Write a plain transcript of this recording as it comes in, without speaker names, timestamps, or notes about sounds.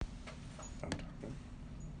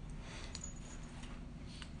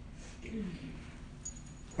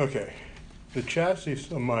Okay. The chassis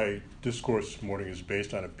of my discourse this morning is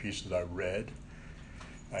based on a piece that I read.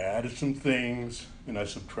 I added some things and I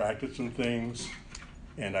subtracted some things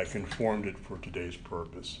and I conformed it for today's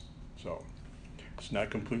purpose. So it's not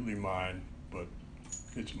completely mine, but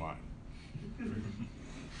it's mine.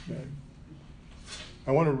 Okay.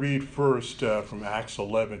 I want to read first from Acts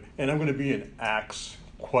 11, and I'm going to be in Acts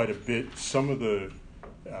quite a bit. Some of the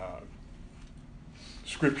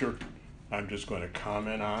scripture I'm just going to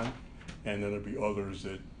comment on, and then there'll be others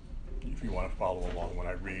that if you want to follow along when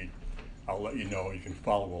I read, I'll let you know you can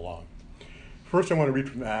follow along. First, I want to read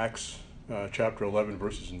from Acts chapter 11,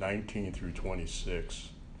 verses 19 through 26.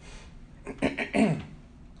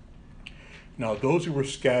 Now, those who were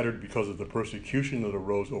scattered because of the persecution that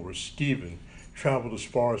arose over Stephen traveled as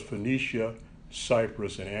far as Phoenicia,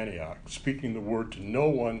 Cyprus, and Antioch, speaking the word to no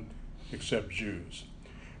one except Jews.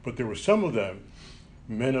 But there were some of them,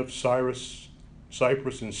 men of Cyprus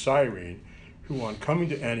and Cyrene, who on coming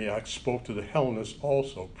to Antioch spoke to the Hellenists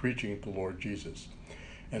also, preaching the Lord Jesus.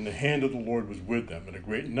 And the hand of the Lord was with them, and a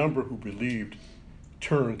great number who believed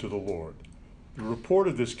turned to the Lord. The report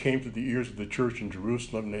of this came to the ears of the church in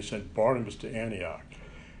Jerusalem, and they sent Barnabas to Antioch.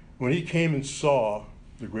 When he came and saw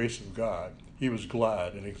the grace of God, he was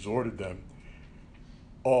glad and exhorted them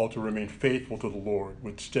all to remain faithful to the Lord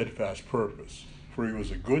with steadfast purpose. For he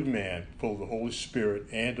was a good man, full of the Holy Spirit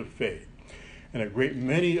and of faith. And a great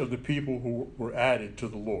many of the people who were added to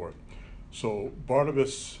the Lord. So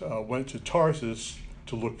Barnabas went to Tarsus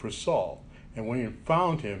to look for Saul. And when he had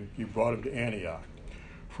found him, he brought him to Antioch.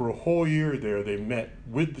 For a whole year there they met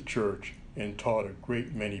with the church and taught a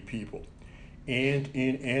great many people. And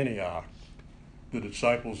in Antioch, the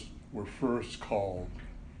disciples were first called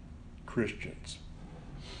Christians.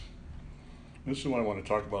 This is what I want to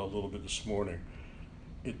talk about a little bit this morning.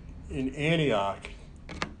 In Antioch,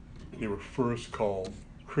 they were first called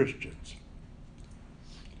Christians.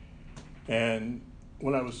 And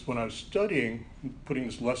when I was studying, putting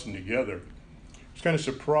this lesson together, I was kind of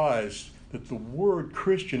surprised that the word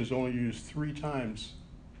Christian is only used 3 times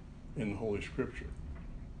in the Holy Scripture.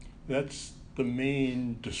 That's the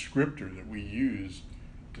main descriptor that we use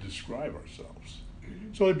to describe ourselves.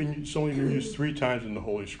 It's only been used 3 times in the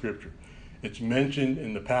Holy Scripture. It's mentioned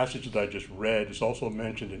in the passage that I just read. It's also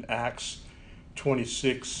mentioned in Acts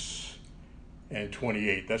 26 and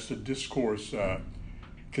 28. That's the discourse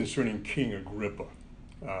concerning King Agrippa.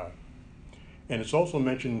 And it's also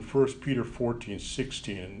mentioned in 1 Peter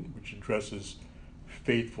 14:16, which addresses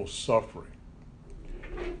faithful suffering.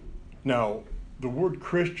 Now, the word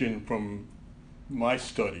Christian from my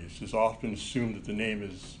studies is often assumed that the name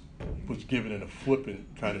was given in a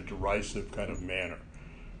flippant, kind of derisive kind of manner.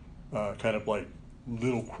 Kind of like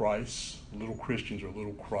little Christ, little Christians or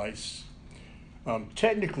little Christ.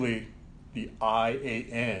 Technically, the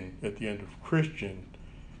I-A-N at the end of Christian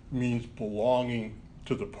means belonging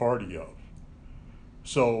to the party of.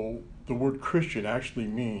 So the word Christian actually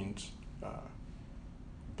means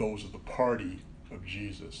those of the party of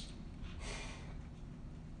Jesus,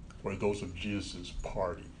 or those of Jesus'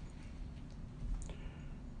 party.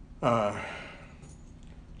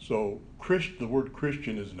 So the word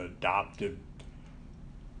Christian is an adopted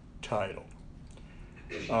title.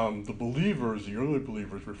 The early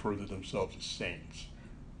believers refer to themselves as saints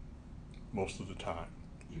most of the time.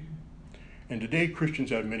 And today Christians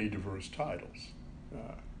have many diverse titles.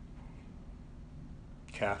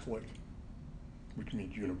 Catholic, which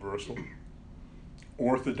means universal.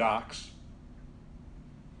 Orthodox,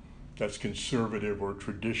 that's conservative or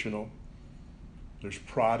traditional. There's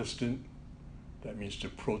Protestant, that means to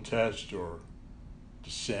protest or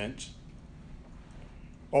dissent.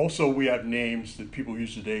 Also, we have names that people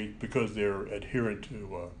use today because they're adherent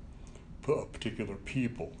to a particular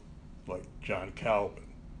people, like John Calvin.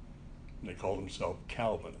 And they call themselves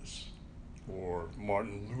Calvinists. Or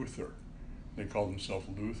Martin Luther. They call themselves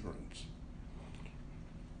Lutherans.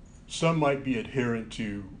 Some might be adherent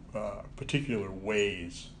to particular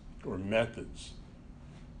ways or methods,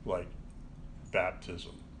 like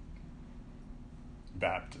baptism,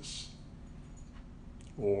 Baptists,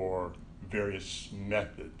 or various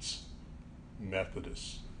methods,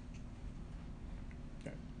 Methodists.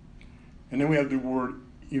 Okay. And then we have the word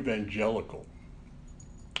evangelical.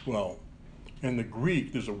 Well, in the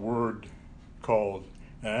Greek, there's a word called,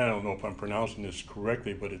 and I don't know if I'm pronouncing this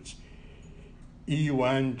correctly, but it's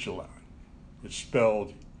euangelion. It's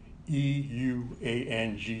spelled E-U-A-N-G-E-L-I-O-N.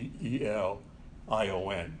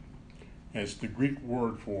 And it's the Greek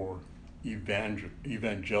word for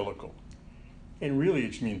evangelical. And really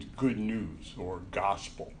it means good news or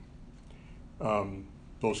gospel.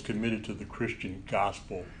 Those committed to the Christian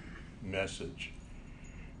gospel message.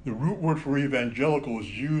 The root word for evangelical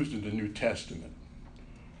is used in the New Testament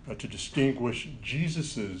to distinguish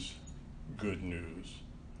Jesus' good news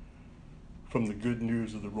from the good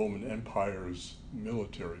news of the Roman Empire's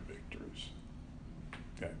military victories.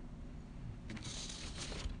 Okay.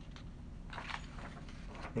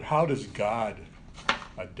 But how does God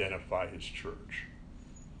identify his church?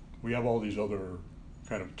 We have all these other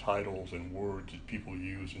kind of titles and words that people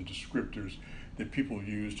use and descriptors that people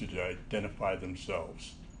use to identify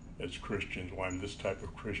themselves as Christians. Well, I'm this type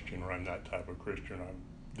of Christian, or I'm that type of Christian, I'm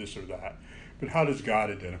this or that. But how does God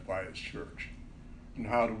identify his church? And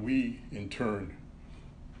how do we, in turn,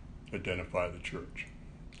 identify the church?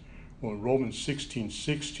 Well, in Romans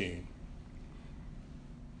 16:16,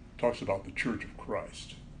 talks about the church of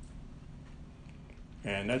Christ.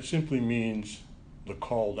 And that simply means the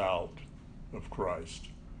called out of Christ,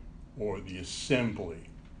 or the assembly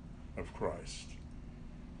of Christ.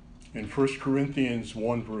 In 1 Corinthians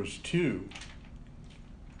 1 verse 2,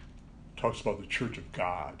 talks about the church of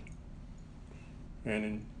God. And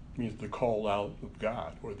it means the called out of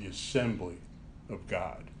God, or the assembly of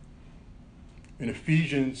God. In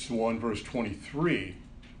Ephesians 1 verse 23,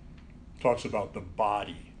 talks about the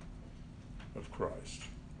body of Christ.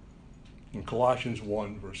 In Colossians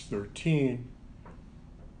 1 verse 13,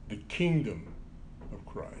 the kingdom of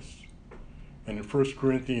Christ. And in 1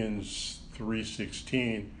 Corinthians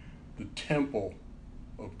 3:16, the temple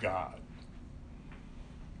of God.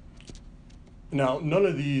 Now, none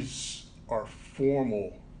of these are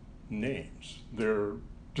formal names. They're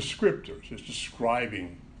descriptors. It's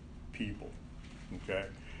describing people, okay?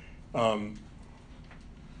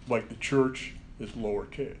 Like the church is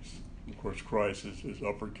lowercase. Of course, Christ is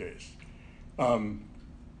uppercase.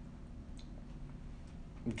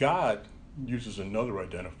 God uses another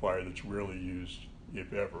identifier that's rarely used,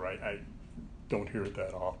 if ever. I don't hear it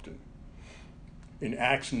that often. In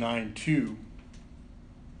Acts 9:2,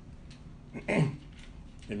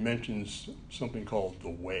 it mentions something called the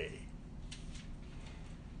way.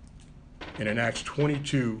 And in Acts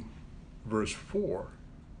 22, verse 4,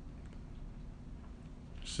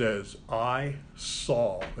 says, I,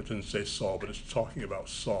 Saul, it doesn't say Saul, but it's talking about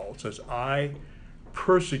Saul. It says, I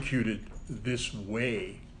persecuted this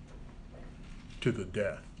way to the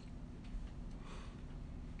death.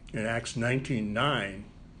 In Acts 19:9,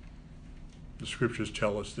 the scriptures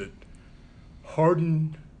tell us that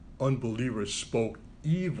hardened unbelievers spoke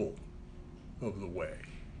evil of the way.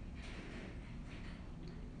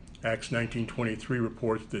 Acts 19:23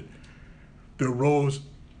 reports that there arose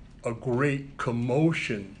a great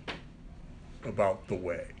commotion about the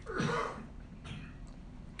way.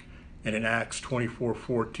 And in Acts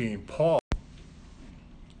 24:14, Paul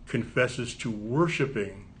confesses to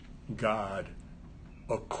worshiping God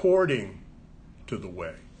according to the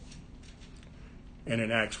way. And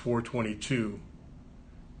in Acts 4:22,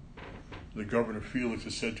 the governor Felix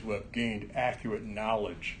is said to have gained accurate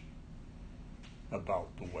knowledge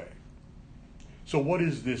about the way. So what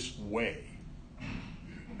is this way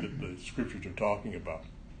that the scriptures are talking about?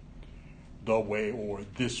 The way, or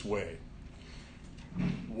this way.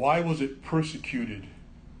 Why was it persecuted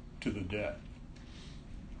to the death?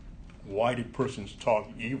 Why did persons talk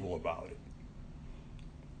evil about it?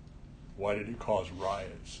 Why did it cause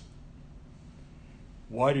riots?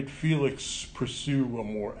 Why did Felix pursue a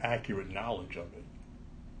more accurate knowledge of it?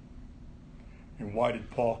 And why did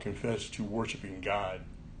Paul confess to worshiping God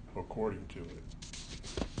according to it?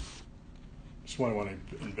 That's what I want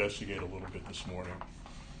to investigate a little bit this morning.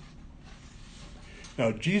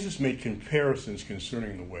 Now, Jesus made comparisons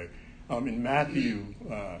concerning the way. In Matthew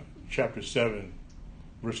chapter 7,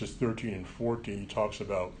 verses 13 and 14, he talks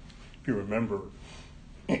about, if you remember,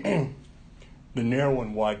 the narrow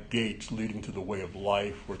and wide gates leading to the way of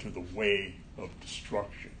life, or to the way of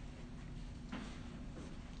destruction.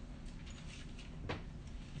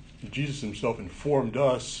 Jesus himself informed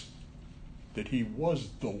us that he was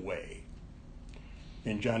the way.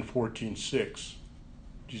 In John 14:6,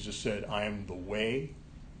 Jesus said, I am the way,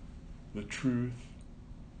 the truth,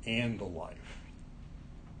 and the life.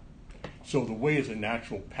 So the way is a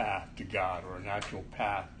natural path to God, or a natural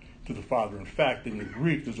path to the Father. In fact, in the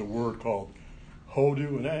Greek, there's a word called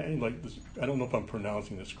hodu, and I don't know if I'm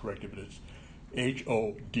pronouncing this correctly, but it's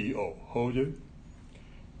H-O-D-O, hodu.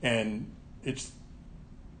 And it's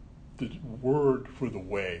the word for the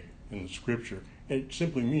way in the scripture. It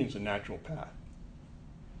simply means a natural path.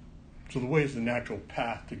 So the way is the natural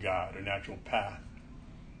path to God, a natural path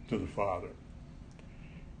to the Father.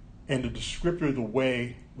 And the descriptor of the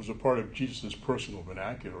way was a part of Jesus' personal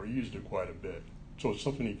vernacular. He used it quite a bit. So it's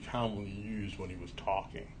something he commonly used when he was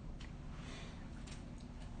talking.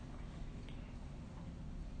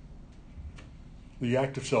 the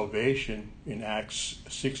act of salvation in Acts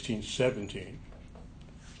 16:17.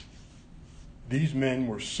 These men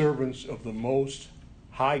were servants of the Most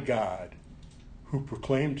High God who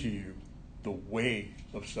proclaimed to you the way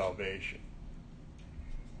of salvation.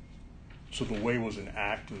 So the way was an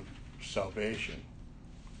act of salvation.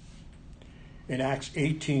 In Acts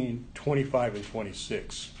 18:25 and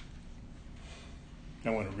 26,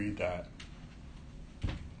 I want to read that.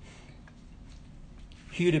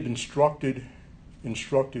 He had been instructed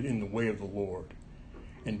in the way of the Lord,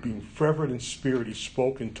 and being fervent in spirit, he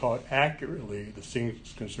spoke and taught accurately the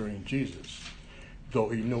things concerning Jesus. Though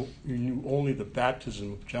he knew only the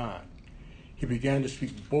baptism of John, he began to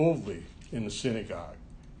speak boldly in the synagogue.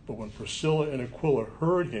 But when Priscilla and Aquila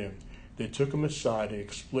heard him, they took him aside and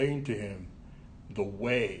explained to him the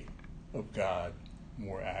way of God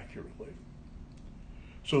more accurately.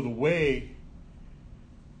 So the way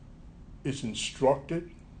is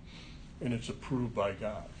instructed and it's approved by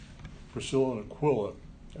God. Priscilla and Aquila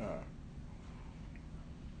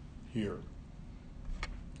here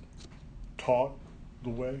taught the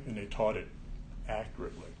way, and they taught it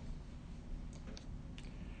accurately.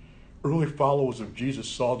 Early followers of Jesus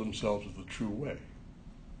saw themselves as the true way,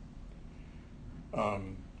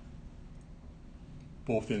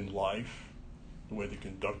 both in life, the way they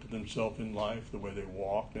conducted themselves in life, the way they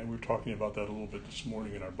walked. And we were talking about that a little bit this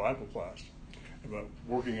morning in our Bible class, about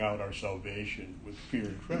working out our salvation with fear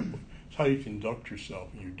and trembling. It's how you conduct yourself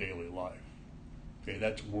in your daily life. Okay,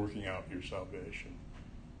 that's working out your salvation.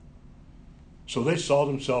 So they saw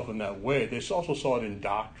themselves in that way. They also saw it in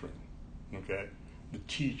doctrine, okay, the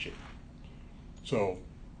teaching. So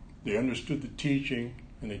they understood the teaching,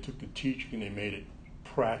 and they took the teaching and they made it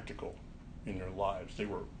practical in their lives. They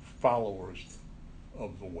were followers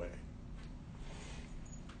of the way.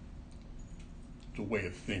 The way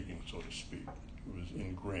of thinking, so to speak. It was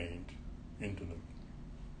ingrained into them.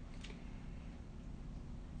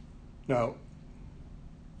 Now,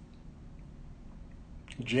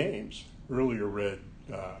 James earlier read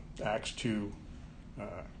Acts 2,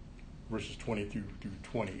 verses 20 through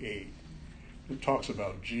 28. It talks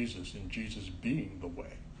about Jesus and Jesus being the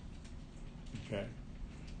way. Okay?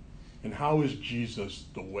 And how is Jesus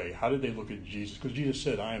the way? How did they look at Jesus? Because Jesus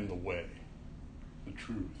said, I am the way, the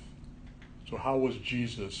truth. So how was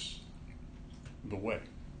Jesus the way?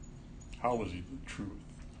 How was he the truth?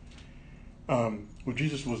 Well,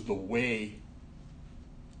 Jesus was the way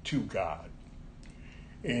to God.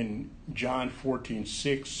 In John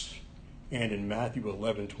 14:6 and in Matthew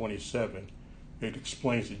 11:27, it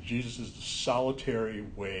explains that Jesus is the solitary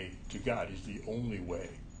way to God. He's the only way,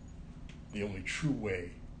 the only true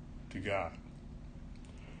way to God.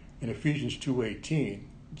 In Ephesians 2:18,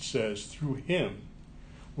 it says, through him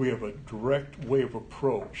we have a direct way of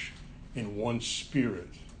approach in one spirit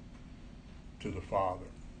to the Father.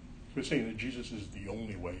 We're saying that Jesus is the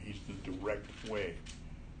only way. He's the direct way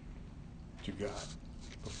to God,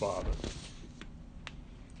 the Father.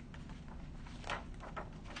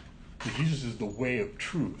 And Jesus is the way of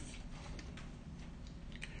truth.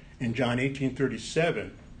 In John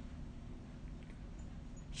 18:37,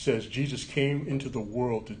 says Jesus came into the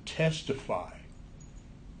world to testify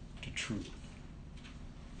to truth.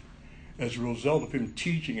 As a result of him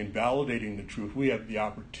teaching and validating the truth, we have the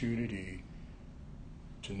opportunity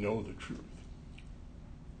to know the truth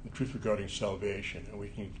regarding salvation, and we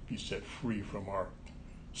can be set free from our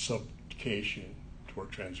supplication to our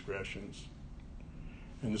transgressions.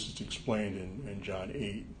 And this is explained in John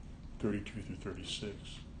 8:32 through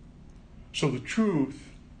 36. So the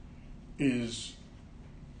truth is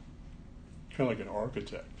kind of like an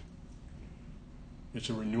architect. It's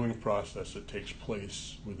a renewing process that takes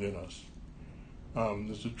place within us.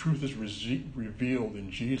 As the truth is revealed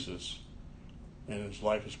in Jesus, and his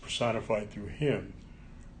life is personified through him,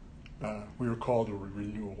 we are called to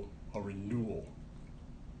a renewal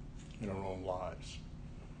in our own lives.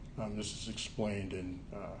 This is explained in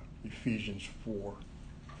Ephesians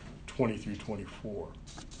 4:20 through 24,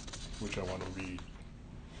 which I want to read.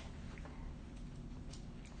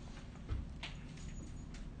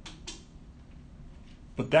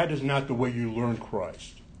 But that is not the way you learn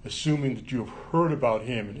Christ, assuming that you have heard about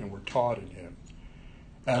him and were taught in him.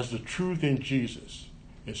 As the truth in Jesus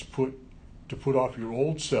is to put off your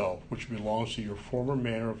old self, which belongs to your former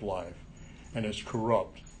manner of life and is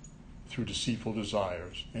corrupt through deceitful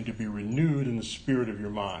desires, and to be renewed in the spirit of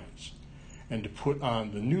your minds, and to put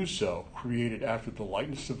on the new self, created after the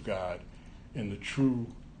likeness of God in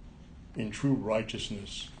true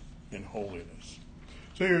righteousness and holiness.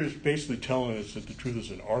 So here it's basically telling us that the truth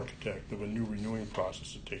is an architect of a new renewing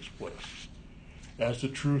process that takes place. As the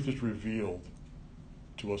truth is revealed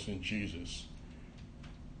to us in Jesus,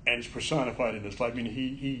 and it's personified in his life. I mean,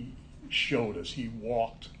 he showed us. He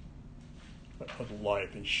walked a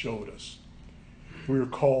life and showed us. We are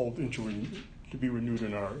called to be renewed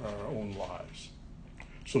in our own lives.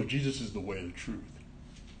 So Jesus is the way, the truth.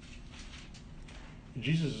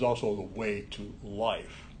 Jesus is also the way to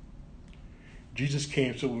life. Jesus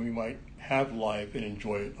came so we might have life and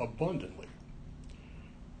enjoy it abundantly.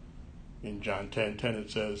 In John 10:10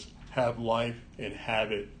 it says, have life and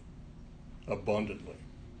have it abundantly.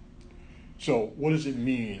 So what does it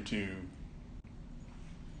mean to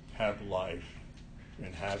have life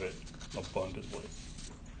and have it abundantly?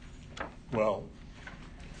 Well,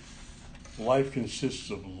 life consists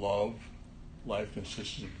of love, life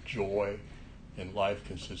consists of joy, and life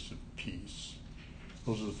consists of peace.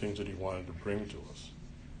 Those are the things that he wanted to bring to us.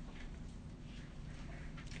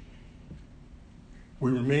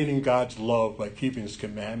 We remain in God's love by keeping his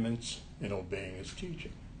commandments and obeying his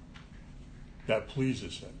teaching. That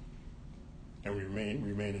pleases him. And we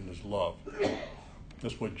remain in his love.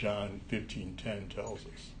 That's what John 15:10 tells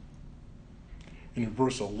us. And in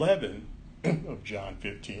verse 11 of John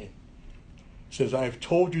 15, it says, I have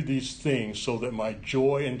told you these things so that my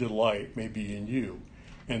joy and delight may be in you,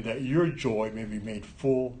 and that your joy may be made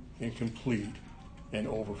full and complete and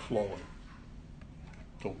overflowing.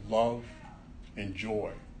 So love and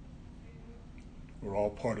joy, we're all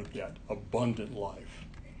part of that abundant life.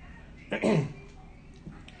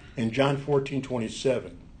 In John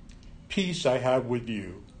 14:27, peace I have with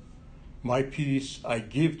you, my peace I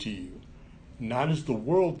give to you, not as the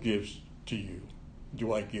world gives to you,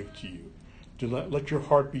 do I give to you. Do not let your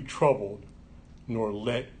heart be troubled, nor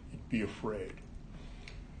let it be afraid.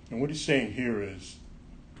 And what he's saying here is,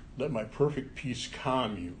 let my perfect peace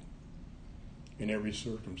calm you in every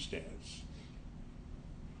circumstance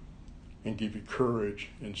and give you courage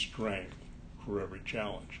and strength for every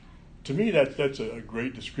challenge. To me, that's a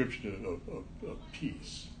great description of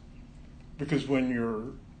peace. Because when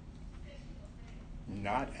you're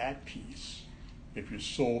not at peace, if your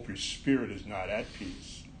soul, if your spirit is not at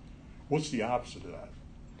peace, what's the opposite of that?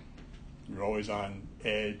 You're always on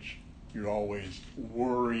edge. You're always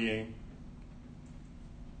worrying.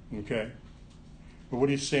 Okay? But what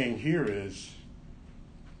he's saying here is,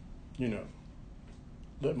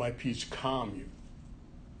 let my peace calm you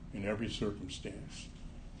in every circumstance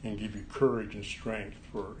and give you courage and strength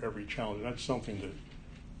for every challenge. That's something that,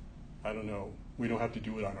 we don't have to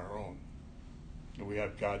do it on our own. We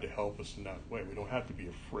have God to help us in that way. We don't have to be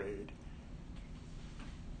afraid.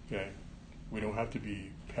 Okay? We don't have to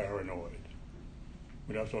be paranoid.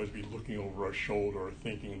 We don't have to always be looking over our shoulder or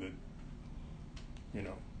thinking that,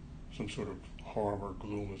 some sort of harm or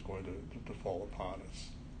gloom is going to fall upon us.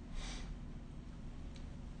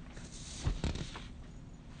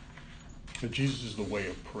 But Jesus is the way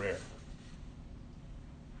of prayer.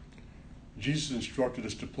 Jesus instructed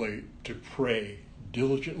us to pray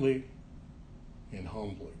diligently and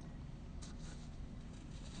humbly.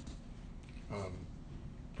 I'm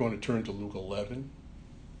going to turn to Luke 11.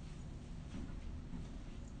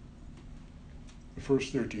 The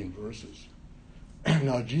first 13 verses.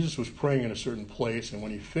 Now Jesus was praying in a certain place, and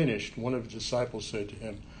when he finished, one of his disciples said to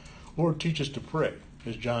him, Lord, teach us to pray,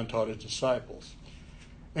 as John taught his disciples.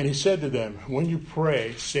 And he said to them, when you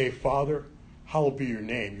pray, say, Father, hallowed be your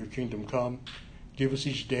name, your kingdom come. Give us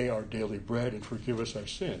each day our daily bread, and forgive us our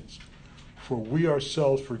sins. For we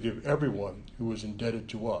ourselves forgive everyone who is indebted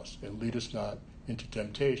to us, and lead us not into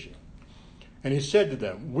temptation. And he said to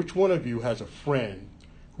them, which one of you has a friend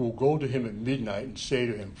who will go to him at midnight and say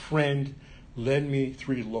to him, Friend, lend me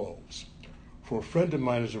 3 loaves? For a friend of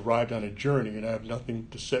mine has arrived on a journey, and I have nothing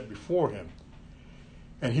to set before him.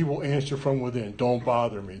 And he will answer from within, don't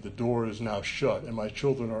bother me. The door is now shut, and my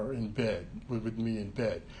children are in bed, with me in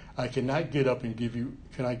bed. I cannot get up and give you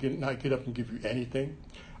anything?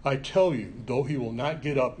 I tell you, though he will not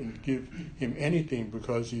get up and give him anything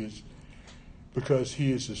because he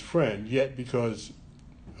is his friend, yet because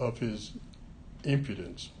of his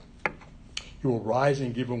impudence, he will rise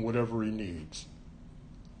and give him whatever he needs.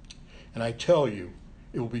 And I tell you,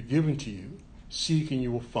 it will be given to you. Seek and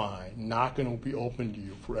you will find. Knock and it will be opened to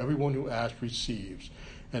you. For everyone who asks receives,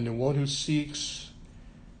 and the one who seeks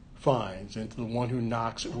finds, and to the one who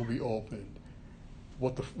knocks it will be opened.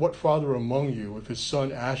 What father among you, if his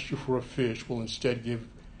son asks you for a fish, will instead give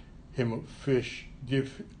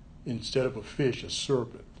instead of a fish a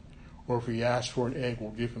serpent? Or if he asks for an egg,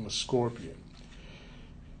 will give him a scorpion?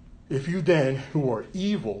 If you then, who are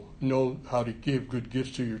evil, know how to give good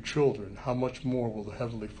gifts to your children, how much more will the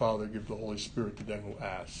Heavenly Father give the Holy Spirit to them who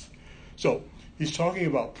ask? So he's talking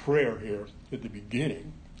about prayer here at the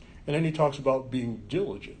beginning, And then he talks about being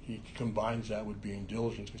diligent. He combines that with being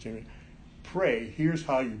diligent. So he's saying, pray, here's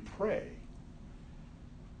how you pray.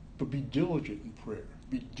 But be diligent in prayer.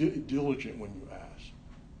 Be diligent when you ask.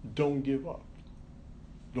 Don't give up.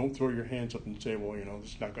 Don't throw your hands up and say, well,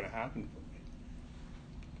 this is not going to happen for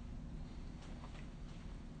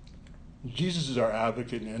me. Jesus is our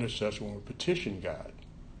advocate and intercessor when we petition God.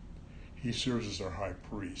 He serves as our high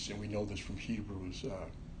priest. And we know this from Hebrews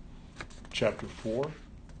chapter 4,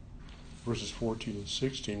 verses 14 and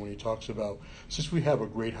 16, when he talks about, since we have a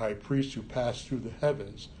great high priest who passed through the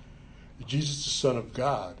heavens, Jesus the Son of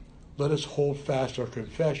God, let us hold fast our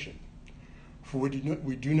confession. For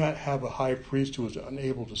we do not have a high priest who is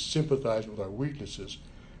unable to sympathize with our weaknesses,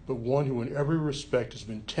 but one who in every respect has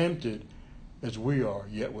been tempted as we are,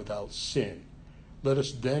 yet without sin. Let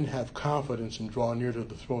us then have confidence and draw near to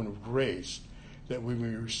the throne of grace, that we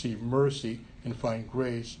may receive mercy and find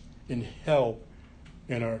grace and help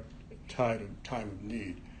in our time of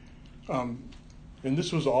need. And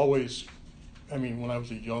this was always, when I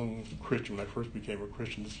was a young Christian, when I first became a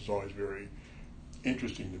Christian, this was always very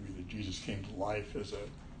interesting to me that Jesus came to life as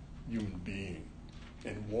a human being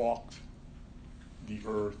and walked the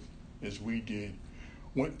earth as we did,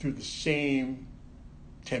 went through the same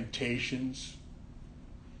temptations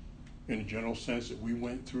in a general sense that we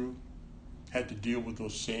went through, had to deal with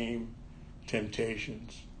those same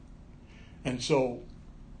temptations. And so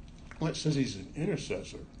when it says he's an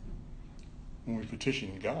intercessor, when we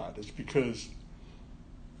petition God, it's because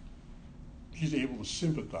he's able to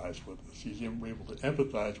sympathize with us. He's able to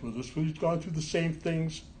empathize with us because he's gone through the same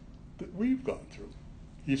things that we've gone through.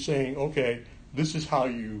 He's saying, okay, this is how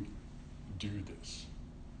you do this.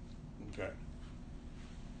 Okay.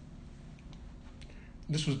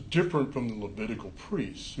 This was different from the Levitical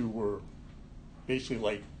priests, who were basically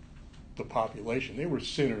like the population. They were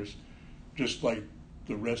sinners just like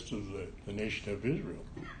the rest of the nation of Israel.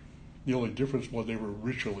 The only difference was they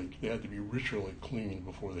had to be ritually clean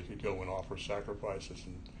before they could go and offer sacrifices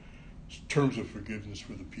and terms of forgiveness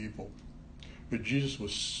for the people. But Jesus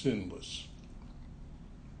was sinless.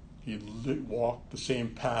 He walked the same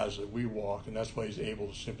paths that we walk, and that's why he's able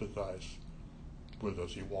to sympathize with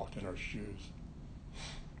us. He walked in our shoes.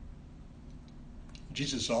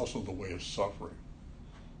 Jesus is also the way of suffering.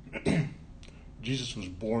 Jesus was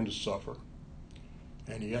born to suffer,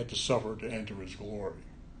 and he had to suffer to enter his glory.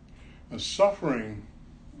 And suffering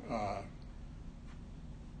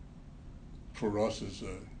for us is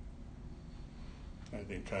I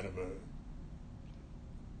think kind of a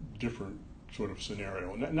different sort of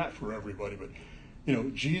scenario. Not for everybody, but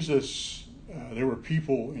Jesus, there were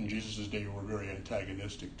people in Jesus' day who were very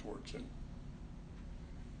antagonistic towards him.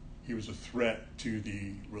 He was a threat to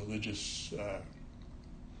the religious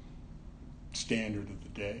standard of the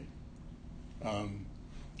day.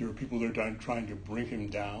 There were people there trying to bring him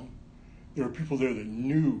down. There were people there that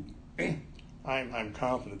knew, I'm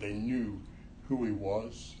confident they knew who he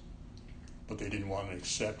was, but they didn't want to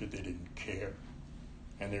accept it. They didn't care.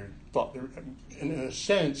 And they thought, in a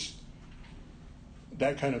sense,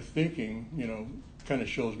 that kind of thinking, kind of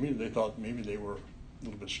shows me that they thought maybe they were a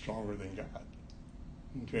little bit stronger than God.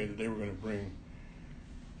 Okay, that they were going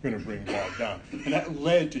to bring God down, and that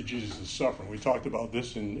led to Jesus' suffering. We talked about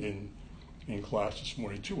this in class this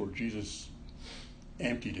morning too, where Jesus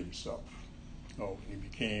emptied himself. He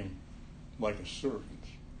became like a servant.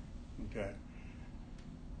 Okay,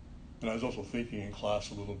 and I was also thinking in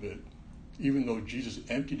class a little bit, even though Jesus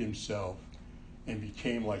emptied himself and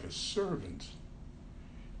became like a servant,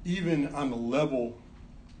 even on the level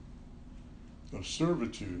of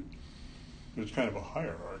servitude, there's kind of a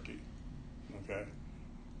hierarchy, okay?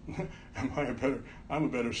 I'm a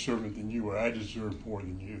better servant than you, or I deserve more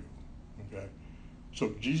than you, okay?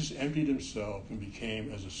 So Jesus emptied himself and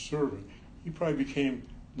became, as a servant, he probably became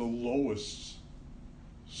the lowest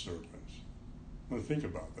servant. Well, think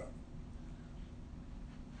about that.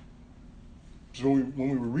 So when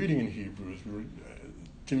we were reading in Hebrews,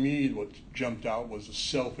 to me, what jumped out was the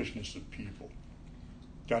selfishness of people.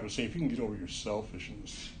 God was saying, if you can get over your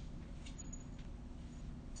selfishness,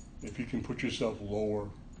 if you can put yourself lower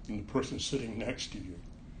than the person sitting next to you,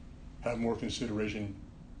 have more consideration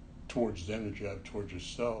towards them than you have towards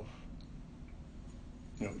yourself,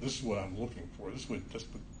 this is what I'm looking for. That's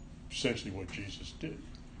essentially what Jesus did.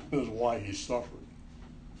 That's why he suffered.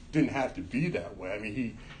 It didn't have to be that way.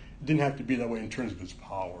 He didn't have to be that way in terms of his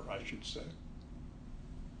power, I should say.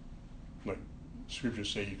 Like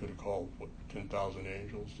scriptures say, he could have called 10,000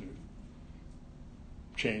 angels to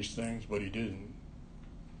change things, but he didn't.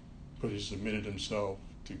 But he submitted himself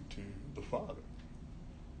to the Father.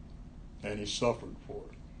 And he suffered for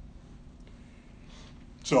it.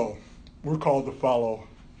 So we're called to follow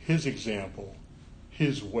his example,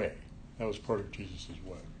 his way. That was part of Jesus'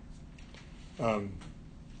 way.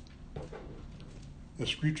 The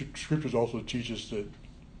scriptures also teach us that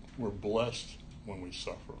we're blessed when we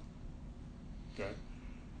suffer. Okay?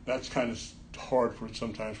 That's kind of hard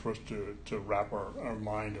sometimes for us to wrap our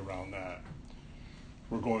mind around that.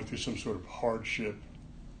 We're going through some sort of hardship,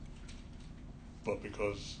 but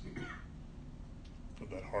because of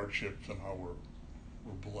that hardship, somehow we're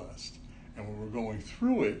blessed. And when we're going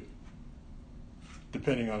through it,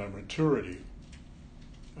 depending on our maturity,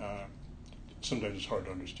 sometimes it's hard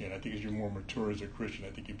to understand. I think as you're more mature as a Christian, I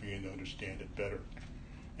think you begin to understand it better.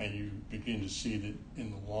 And you begin to see that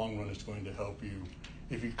in the long run it's going to help you.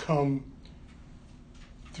 If you come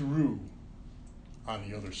through on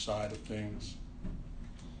the other side of things,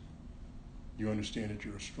 you understand that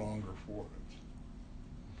you're stronger for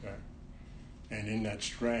it. Okay? And in that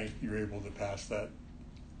strength, you're able to pass that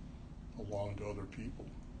along to other people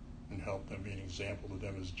and help them, be an example to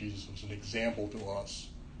them as Jesus was an example to us,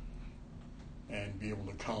 and be able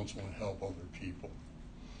to counsel and help other people.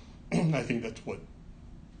 I think that's what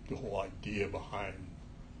the whole idea behind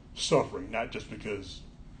suffering, not just because,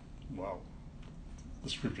 well, the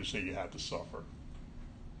scriptures say you have to suffer.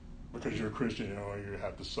 Because you're a Christian, you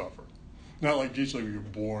have to suffer. Not like Jesus, like you're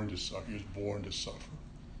born to suffer. He was born to suffer.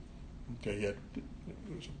 Okay, yet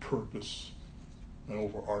there's a purpose, an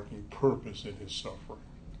overarching purpose in his suffering.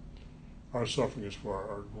 Our suffering is for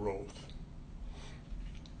our growth.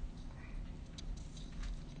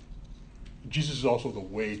 Jesus is also the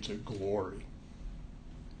way to glory.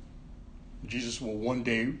 Jesus will one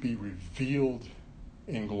day be revealed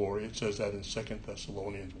in glory. It says that in 2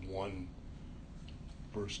 Thessalonians 1,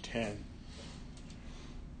 verse 10.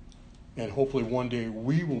 And hopefully one day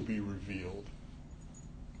we will be revealed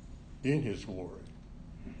in his glory.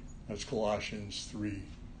 That's Colossians 3,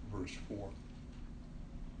 verse 4.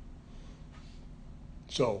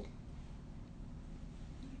 So,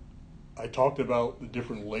 I talked about the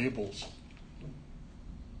different labels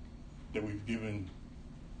that we've given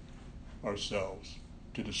ourselves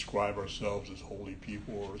to describe ourselves as holy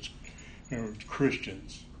people or as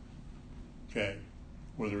Christians. Okay?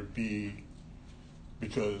 Whether it be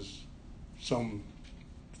because some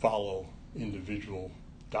follow individual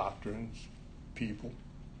doctrines, people,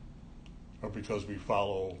 or because we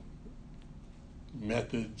follow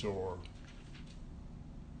methods or,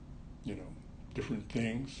 different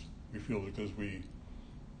things. We feel because we're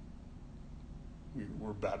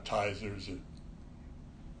baptizers that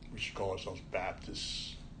we should call ourselves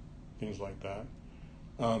Baptists, things like that.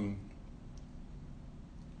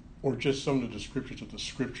 Or just some of the descriptions that the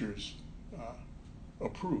scriptures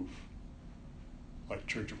approve, like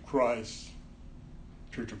Church of Christ,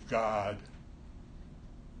 Church of God,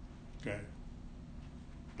 okay,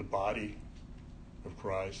 the body of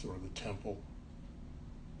Christ or the temple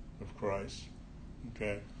of Christ,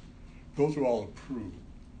 okay. Those are all approved.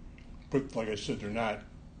 But like I said, they're not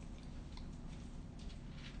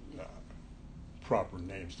proper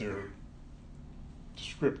names. They're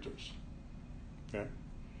descriptors, okay.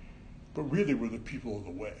 But really, we're the people of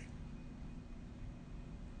the way.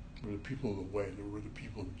 We're the people of the way. We're the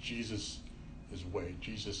people of Jesus' way.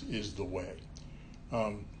 Jesus is the way.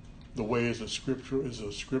 The way is a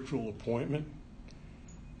scriptural appointment.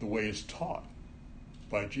 The way is taught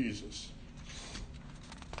by Jesus.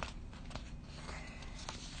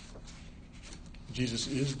 Jesus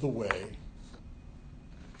is the way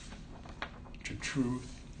to truth,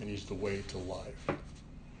 and he's the way to life.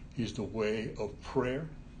 He's the way of prayer.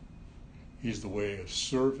 He's the way of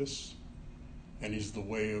service. And he's the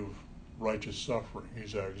way of righteous suffering.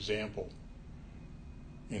 He's our example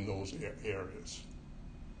in those areas.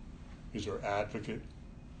 He's our advocate.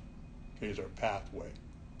 He's our pathway.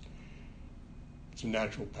 It's a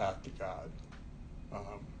natural path to God,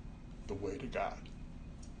 the way to God.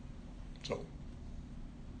 So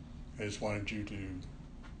I just wanted you to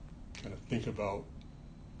kind of think about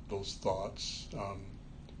those thoughts,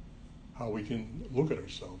 how we can look at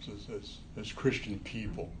ourselves as Christian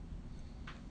people.